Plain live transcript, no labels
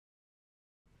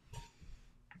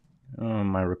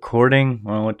Am I recording?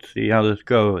 Well, let's see how this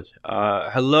goes.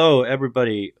 Hello,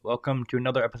 everybody. Welcome to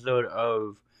another episode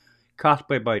of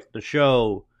Cosplay Bites, the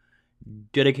show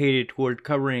dedicated toward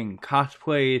covering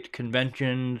cosplays,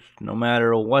 conventions, no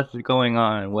matter what's going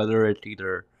on, whether it's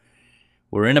either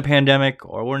we're in a pandemic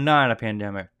or we're not in a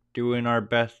pandemic. Doing our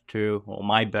best to, well,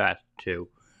 my best to,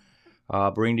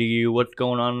 bring to you what's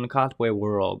going on in the cosplay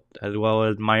world, as well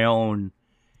as my own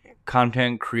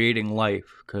content creating life,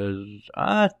 because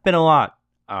it's been a lot.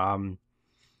 Um,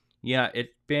 yeah,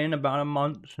 it's been about a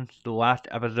month since the last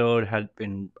episode has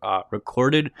been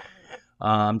recorded.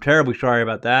 I'm terribly sorry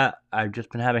about that. I've just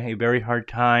been having a very hard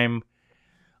time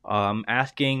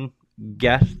asking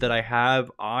guests that I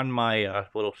have on my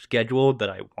little schedule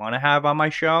that I want to have on my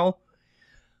show,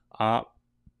 uh,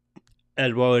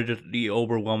 as well as just the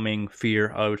overwhelming fear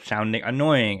of sounding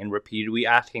annoying and repeatedly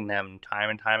asking them time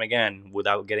and time again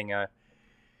without getting a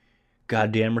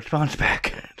goddamn response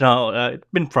back. So it's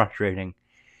been frustrating.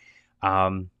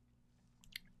 Um,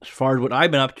 as far as what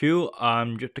I've been up to,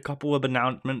 just a couple of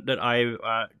announcements that I've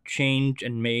changed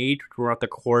and made throughout the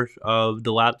course of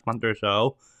the last month or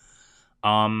so.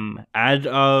 As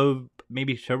of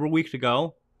maybe several weeks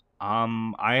ago,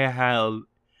 I have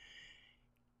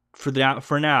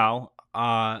for now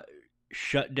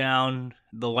shut down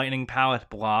the Lightning Palace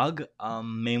blog,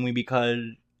 mainly because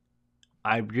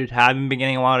I just haven't been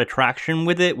getting a lot of traction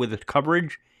with its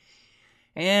coverage.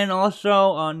 And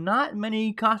also, not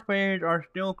many cosplayers are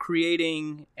still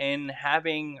creating and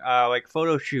having like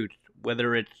photo shoots,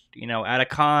 whether it's at a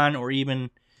con or even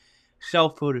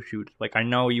self photo shoots. Like I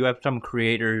know you have some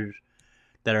creators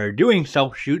that are doing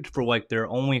self shoots for like their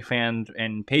OnlyFans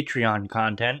and Patreon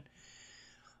content.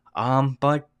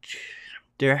 But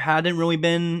there hasn't really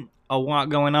been a lot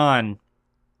going on,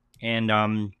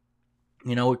 and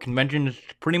conventions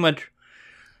pretty much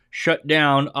shut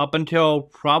down up until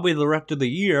probably the rest of the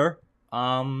year.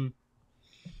 There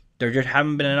just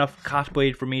haven't been enough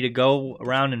cosplays for me to go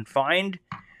around and find,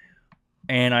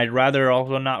 and I'd rather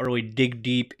also not really dig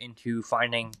deep into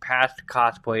finding past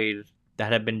cosplays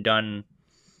that have been done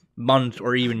months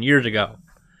or even years ago.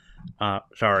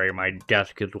 Sorry, my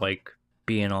desk is like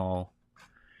being all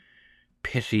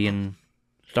pissy and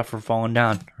stuff for falling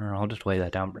down. Or I'll just lay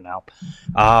that down for now.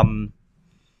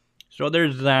 So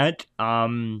there's that.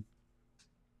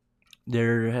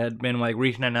 There had been like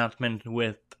recent announcements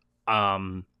with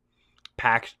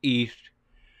PAX East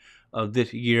of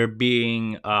this year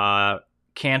being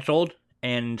canceled,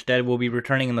 and instead will be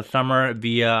returning in the summer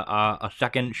via a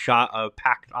second shot of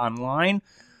PAX Online.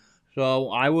 So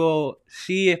I will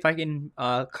see if I can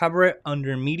cover it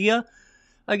under media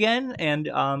again, and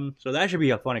so that should be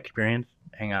a fun experience.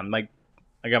 Hang on, like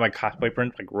I got my cosplay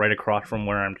prints like right across from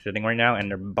where I'm sitting right now, and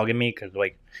they're bugging me because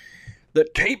like the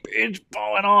tape is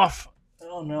falling off.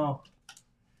 Oh no.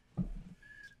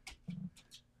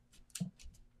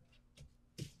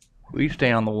 Please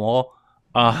stay on the wall.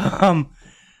 Other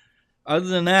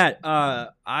than that,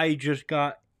 I just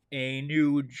got a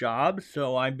new job,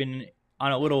 so I've been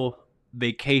on a little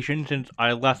vacation since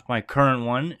I left my current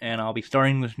one, and I'll be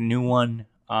starting this new one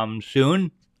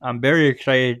soon. I'm very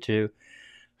excited to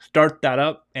start that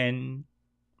up and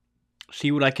see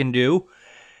what I can do.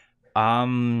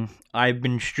 I've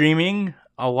been streaming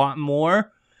a lot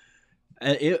more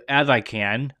as I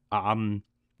can.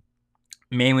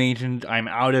 Mainly since I'm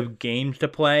out of games to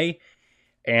play,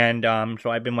 and so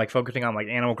I've been like focusing on like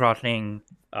Animal Crossing,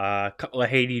 a couple of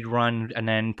Hades runs, and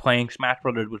then playing Smash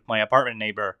Brothers with my apartment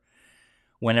neighbor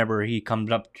whenever he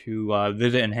comes up to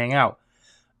visit and hang out.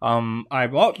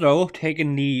 I've also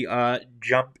taken the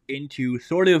jump into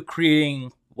sort of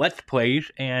creating Let's Plays,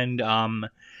 and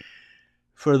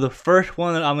for the first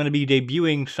one that I'm going to be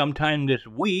debuting sometime this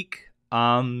week,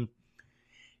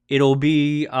 it'll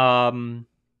be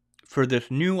for this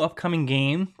new upcoming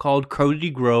game called Cozy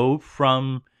Grove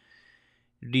from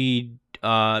the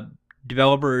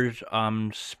developers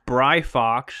Spry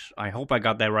Fox. I hope I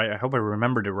got that right. I hope I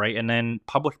remembered it right. And then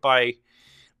published by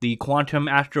the Quantum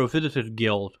Astrophysicist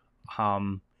Guild.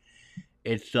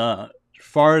 It's as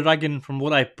far as I can, from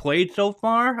what I've played so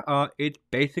far, it's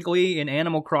basically an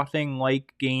Animal Crossing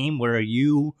like game where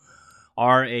you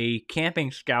are a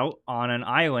camping scout on an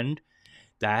island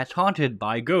that's haunted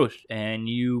by ghosts, and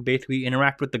you basically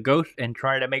interact with the ghosts and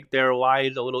try to make their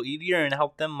lives a little easier and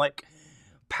help them like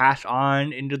pass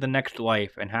on into the next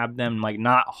life and have them like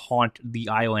not haunt the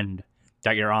island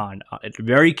that you're on. It's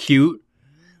very cute.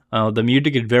 The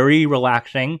music is very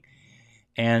relaxing,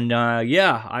 and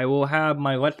yeah, I will have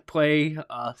my Let's Play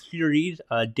series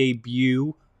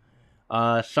debut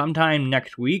sometime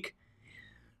next week.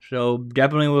 So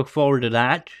definitely look forward to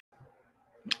that.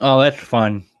 Oh, that's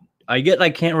fun. I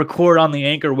can't record on the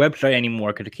Anchor website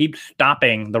anymore because it keeps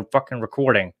stopping the fucking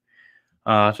recording.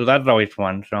 So that's always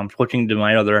fun. So I'm switching to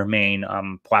my other main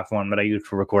platform that I use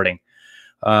for recording.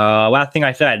 Last thing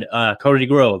I said, Cozy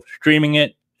Grove, streaming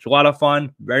it. It's a lot of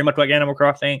fun, very much like Animal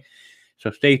Crossing.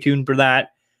 So stay tuned for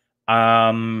that.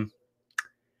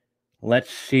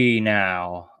 Let's see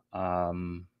now. So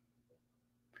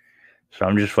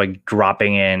I'm just like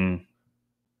dropping in.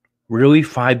 Really,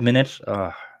 5 minutes?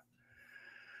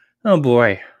 Oh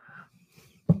boy.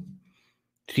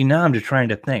 See, now I'm just trying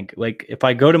to think. Like, if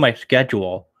I go to my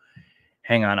schedule,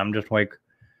 hang on, I'm just like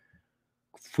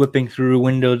flipping through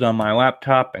windows on my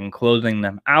laptop and closing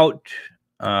them out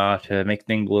to make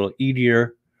things a little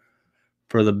easier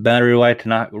for the battery life to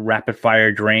not rapid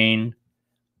fire drain.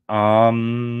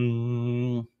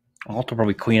 I'll also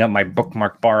probably clean up my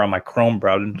bookmark bar on my Chrome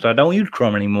browser, so I don't use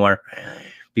Chrome anymore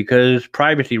because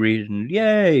privacy reasons.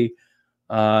 Yay!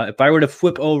 If I were to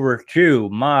flip over to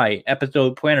my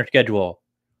episode planner schedule,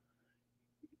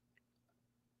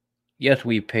 yes,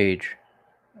 we page.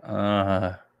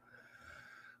 Oh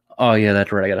yeah,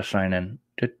 that's right. I gotta sign in.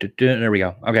 There we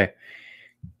go. Okay.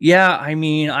 Yeah, I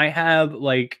mean, I have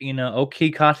like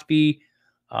OK Cosby.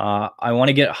 I want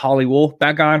to get Holly Wolf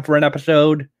back on for an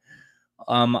episode.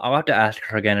 I'll have to ask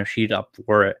her again if she's up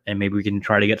for it, and maybe we can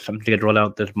try to get something scheduled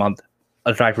out this month,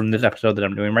 aside from this episode that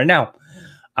I'm doing right now.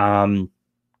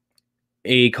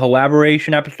 A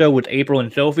collaboration episode with April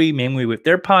and Sophie, mainly with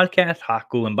their podcast,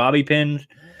 Haku and Bobby Pins,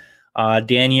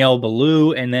 Danielle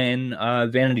Ballou, and then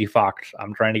Vanity Fox.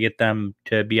 I'm trying to get them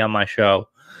to be on my show,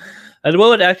 as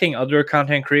well as asking other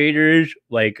content creators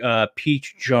like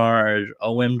Peach Jars,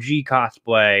 OMG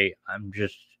Cosplay. I'm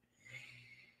just,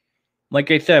 like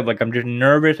I said, I'm just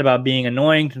nervous about being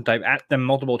annoying since I've asked them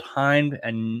multiple times,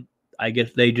 and I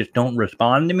guess they just don't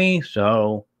respond to me,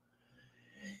 so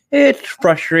it's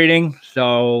frustrating.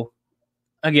 So,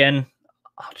 again,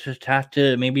 I'll just have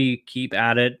to maybe keep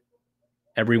at it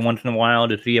every once in a while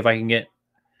to see if I can get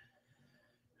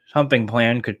something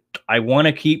planned, because I want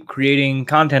to keep creating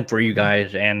content for you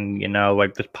guys. And,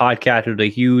 this podcast is a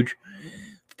huge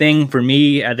thing for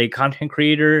me as a content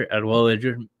creator, as well as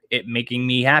just it making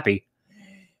me happy.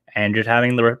 And just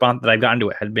having the response that I've gotten to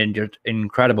it has been just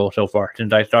incredible so far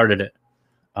since I started it.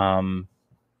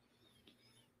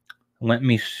 Let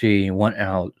me see what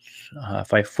else.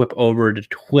 If I flip over to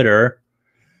Twitter,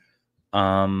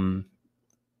 yeah,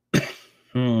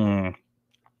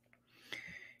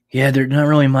 there's not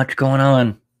really much going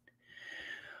on.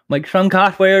 Like, some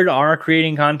cosplayers are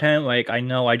creating content. Like, I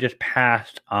know I just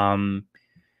passed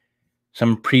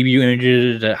some preview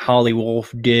images that Holly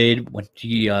Wolf did when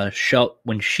she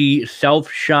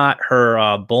self-shot her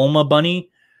Bulma bunny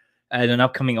as an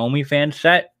upcoming OnlyFans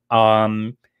set.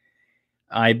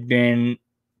 I've been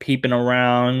peeping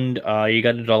around. You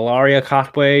got the Zalaria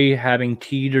cosplay having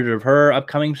teasers of her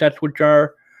upcoming sets, which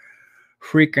are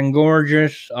freaking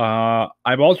gorgeous.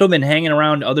 I've also been hanging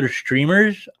around other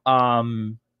streamers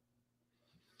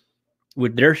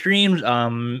with their streams.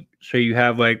 So you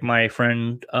have like my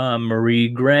friend Marie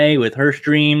Gray with her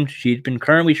streams. She's been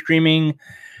currently streaming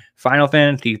Final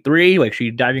Fantasy 3, like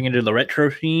she's diving into the retro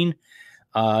scene.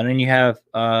 And then you have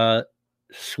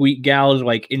sweet gals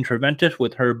like Intraventus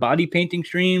with her body painting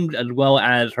streams, as well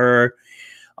as her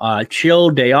chill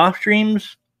day off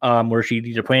streams, where she's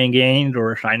either playing games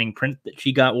or signing prints that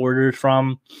she got orders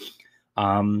from.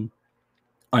 I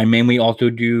mainly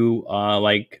also do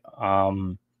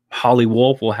Holly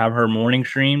Wolf will have her morning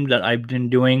stream that I've been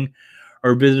doing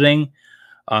or visiting.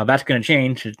 That's going to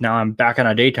change since now I'm back on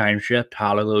a daytime shift.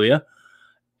 Hallelujah.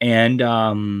 And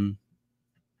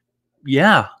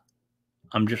yeah,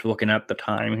 I'm just looking at the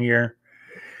time here.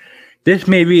 This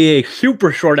may be a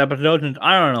super short episode since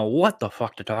I don't know what the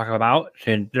fuck to talk about,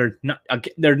 since there's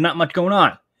not much going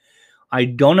on. I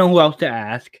don't know who else to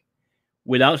ask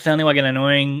without sounding like an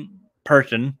annoying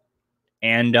person.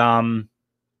 And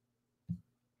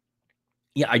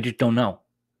yeah, I just don't know.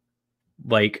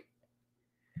 Like,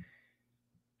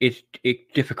 it's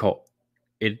difficult.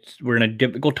 We're in a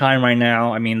difficult time right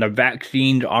now. I mean, the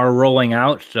vaccines are rolling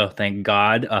out, so thank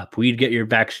God. Please get your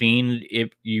vaccine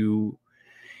if you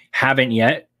haven't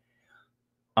yet.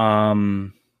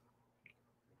 God.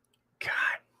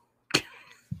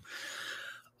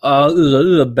 This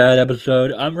is a bad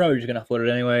episode. I'm probably just gonna upload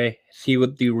it anyway. See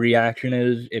what the reaction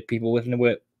is if people listen to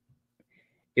it.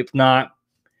 If not,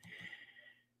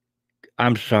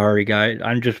 I'm sorry, guys.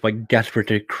 I'm just like desperate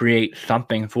to create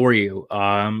something for you.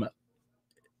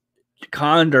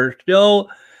 Cons are still,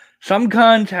 some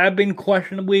cons have been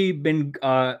questionably been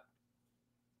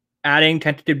adding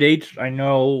tentative dates. I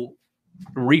know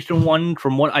recent one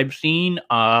from what I've seen,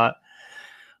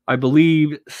 I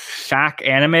believe SAC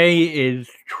Anime is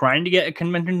trying to get a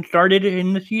convention started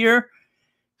in this year.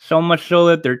 So much so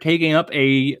that they're taking up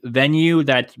a venue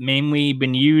that's mainly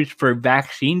been used for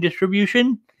vaccine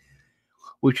distribution,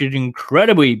 which is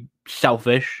incredibly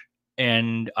selfish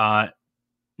and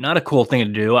not a cool thing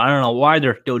to do. I don't know why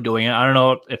they're still doing it. I don't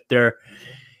know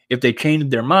if they changed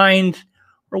their minds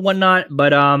or whatnot.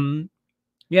 But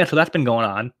yeah, so that's been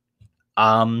going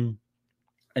on.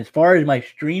 As far as my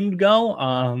streams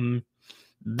go,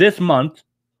 this month,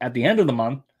 at the end of the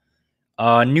month,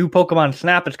 new Pokemon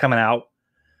Snap is coming out.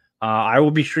 I will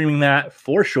be streaming that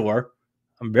for sure.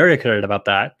 I'm very excited about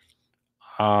that.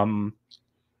 Oh.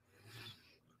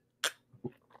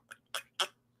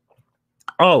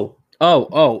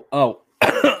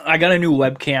 I got a new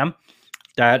webcam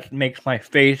that makes my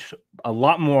face a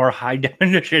lot more high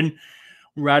definition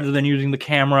rather than using the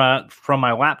camera from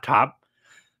my laptop.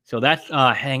 So that's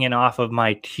hanging off of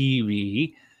my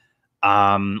TV.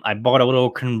 I bought a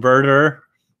little converter,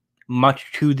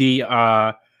 much to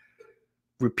the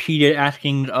repeated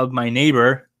askings of my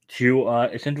neighbor, to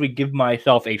essentially give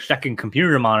myself a second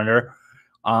computer monitor,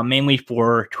 mainly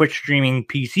for Twitch streaming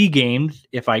PC games,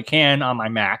 if I can, on my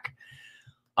Mac.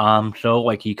 So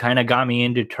like he kind of got me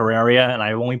into Terraria, and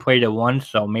I've only played it once,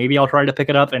 so maybe I'll try to pick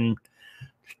it up and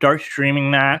start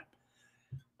streaming that.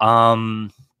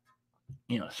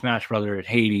 Smash Brothers,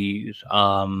 Hades.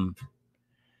 I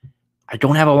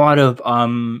don't have a lot of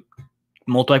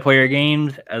multiplayer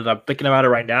games as I'm thinking about it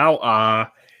right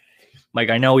now. Like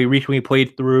I know we recently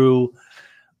played through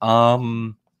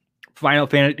Final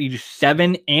Fantasy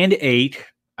 7 and 8.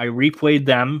 I replayed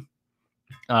them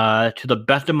to the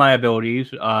best of my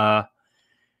abilities. I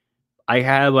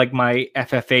had like my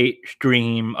FF8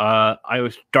 stream. I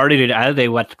started it as a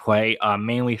Let's Play,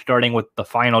 mainly starting with the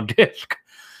final disc.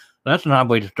 That's not a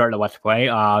way to start a Let's Play.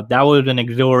 That was an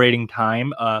exhilarating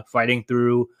time, fighting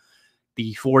through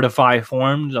the 4 to 5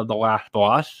 forms of the last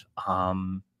boss.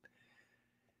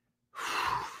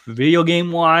 Video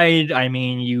game wise, I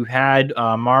mean, you had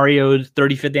Mario's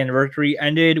 35th anniversary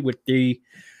ended with the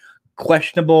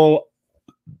questionable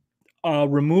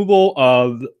removal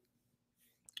of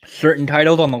certain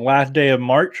titles on the last day of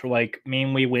March, like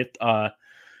mainly with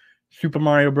Super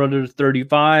Mario Brothers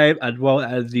 35, as well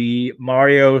as the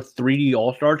Mario 3D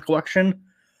All-Stars collection.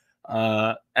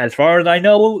 As far as I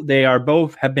know, they are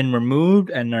both have been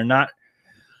removed and are not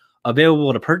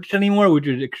available to purchase anymore, which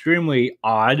is extremely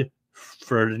odd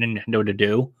for Nintendo to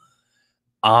do.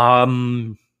 Let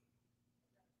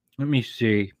me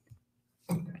see.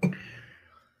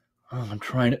 I'm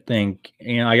trying to think.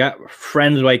 I got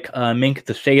friends like Mink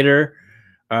the Satyr,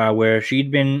 where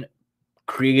she'd been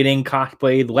creating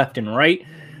cosplays left and right,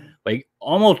 like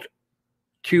almost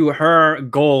to her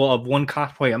goal of one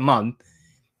cosplay a month,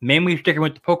 mainly sticking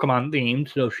with the Pokemon theme.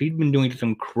 So she's been doing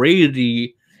some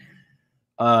crazy,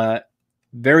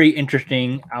 very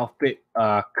interesting outfit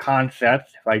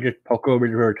concepts. If I just poke over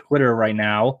to her Twitter right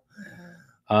now,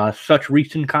 such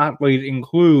recent cosplays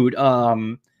include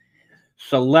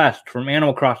Celeste from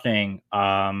Animal Crossing,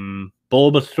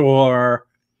 Bulbasaur,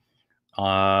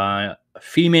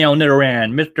 female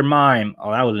Nidoran, Mr. Mime.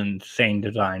 Oh, that was an insane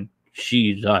design.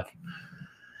 Jesus.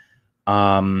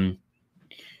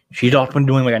 She's also been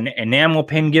doing like an enamel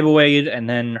pin giveaways, and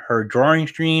then her drawing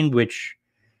stream, which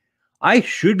I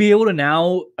should be able to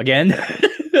now again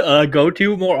go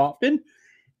to more often.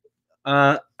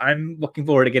 I'm looking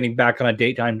forward to getting back on a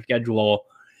daytime schedule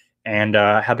and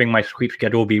having my sleep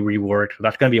schedule be reworked. So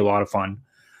that's going to be a lot of fun.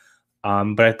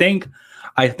 But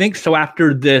I think so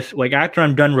after this, like after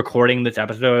I'm done recording this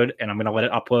episode and I'm going to let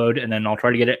it upload, and then I'll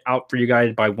try to get it out for you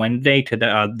guys by Wednesday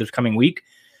to this coming week.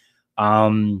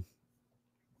 I'm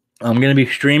going to be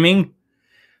streaming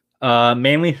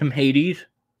mainly some Hades,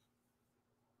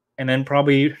 and then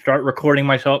probably start recording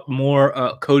myself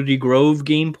more Cozy Grove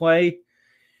gameplay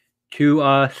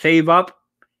to save up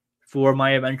for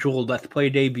my eventual Let's Play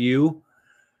debut.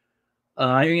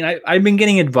 I mean, I've been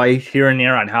getting advice here and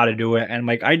there on how to do it, and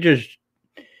like I'm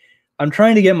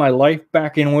trying to get my life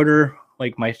back in order,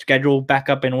 like my schedule back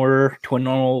up in order to a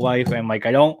normal life, and like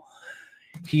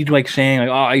he's like saying like,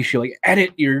 oh, you should like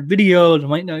edit your videos. I'm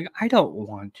like, no, I don't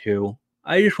want to.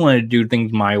 I just want to do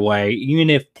things my way, even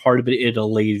if part of it is a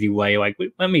lazy way. Like,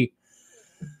 let me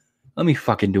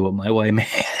fucking do it my way, man.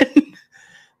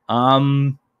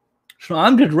 So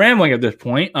I'm just rambling at this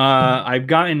point. I've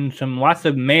gotten lots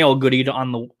of mail goodies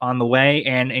on the way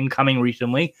and incoming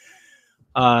recently.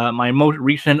 My most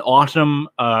recent awesome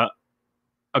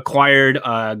acquired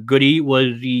goodie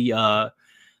was the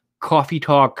Coffee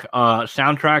Talk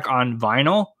soundtrack on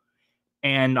vinyl,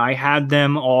 and I had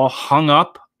them all hung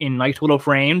up in nice little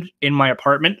frames in my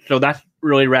apartment, so that's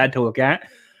really rad to look at.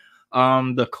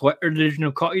 The collector's edition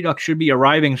of Coffee Duck should be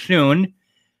arriving soon,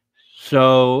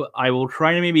 so I will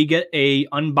try to maybe get a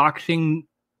unboxing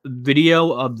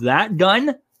video of that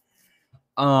done.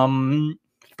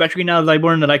 Especially now that I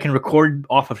learned that I can record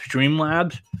off of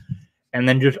Streamlabs and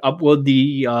then just upload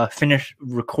the finished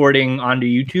recording onto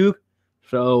YouTube.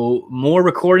 So more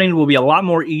recordings will be a lot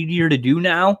more easier to do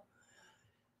now.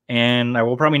 And I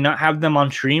will probably not have them on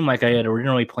stream like I had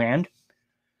originally planned.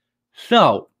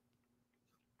 So,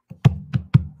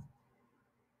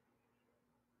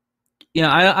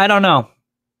 yeah, I don't know.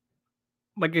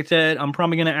 Like I said, I'm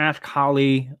probably going to ask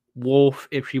Holly Wolf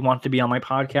if she wants to be on my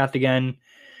podcast again.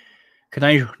 Because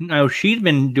I know she's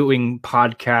been doing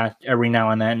podcasts every now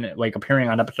and then, like appearing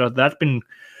on episodes. That's been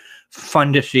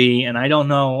fun to see. And I don't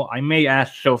know, I may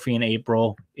ask Sophie and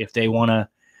April if they want to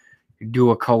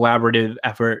do a collaborative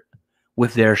effort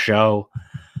with their show.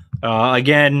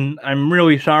 Again, I'm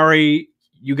really sorry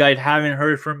you guys haven't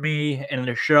heard from me in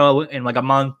the show in like a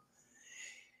month.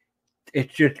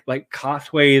 It's just like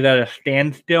cosplay is at a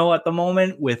standstill at the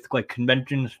moment, with like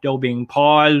conventions still being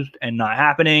paused and not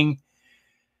happening.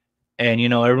 And, you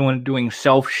know, everyone's doing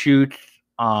self-shoots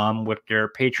with their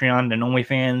Patreon and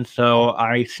OnlyFans. So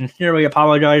I sincerely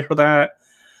apologize for that.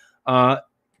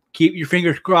 Keep your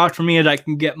fingers crossed for me as I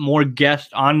can get more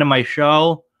guests onto my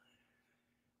show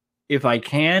if I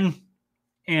can.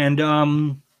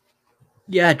 And,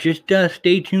 yeah, just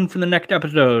stay tuned for the next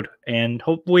episode. And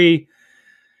hopefully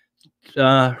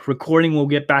recording will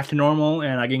get back to normal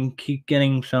and I can keep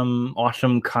getting some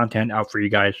awesome content out for you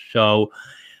guys. So,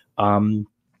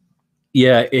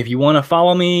 yeah, if you want to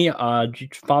follow me,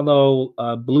 just follow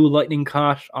Blue Lightning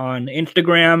Cost on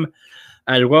Instagram,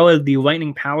 as well as the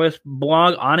Lightning Palace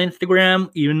blog on Instagram.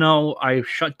 Even though I've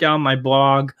shut down my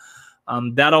blog,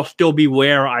 that'll still be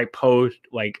where I post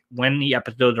like when the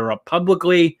episodes are up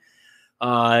publicly.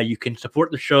 You can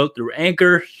support the show through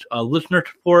Anchor, listener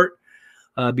support,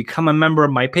 become a member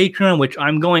of my Patreon, which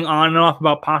I'm going on and off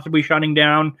about possibly shutting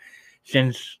down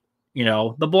since, you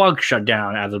know, the blog shut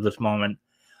down as of this moment.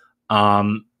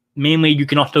 Mainly, you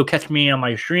can also catch me on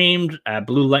my streams at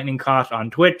Blue Lightning Cost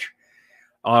on Twitch,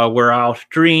 where I'll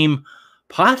stream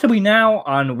possibly now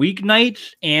on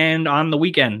weeknights and on the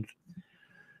weekends.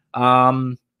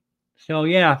 So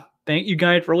yeah, thank you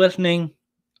guys for listening.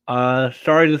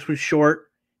 Sorry this was short,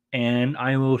 and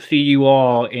I will see you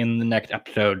all in the next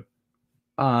episode.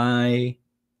 Bye.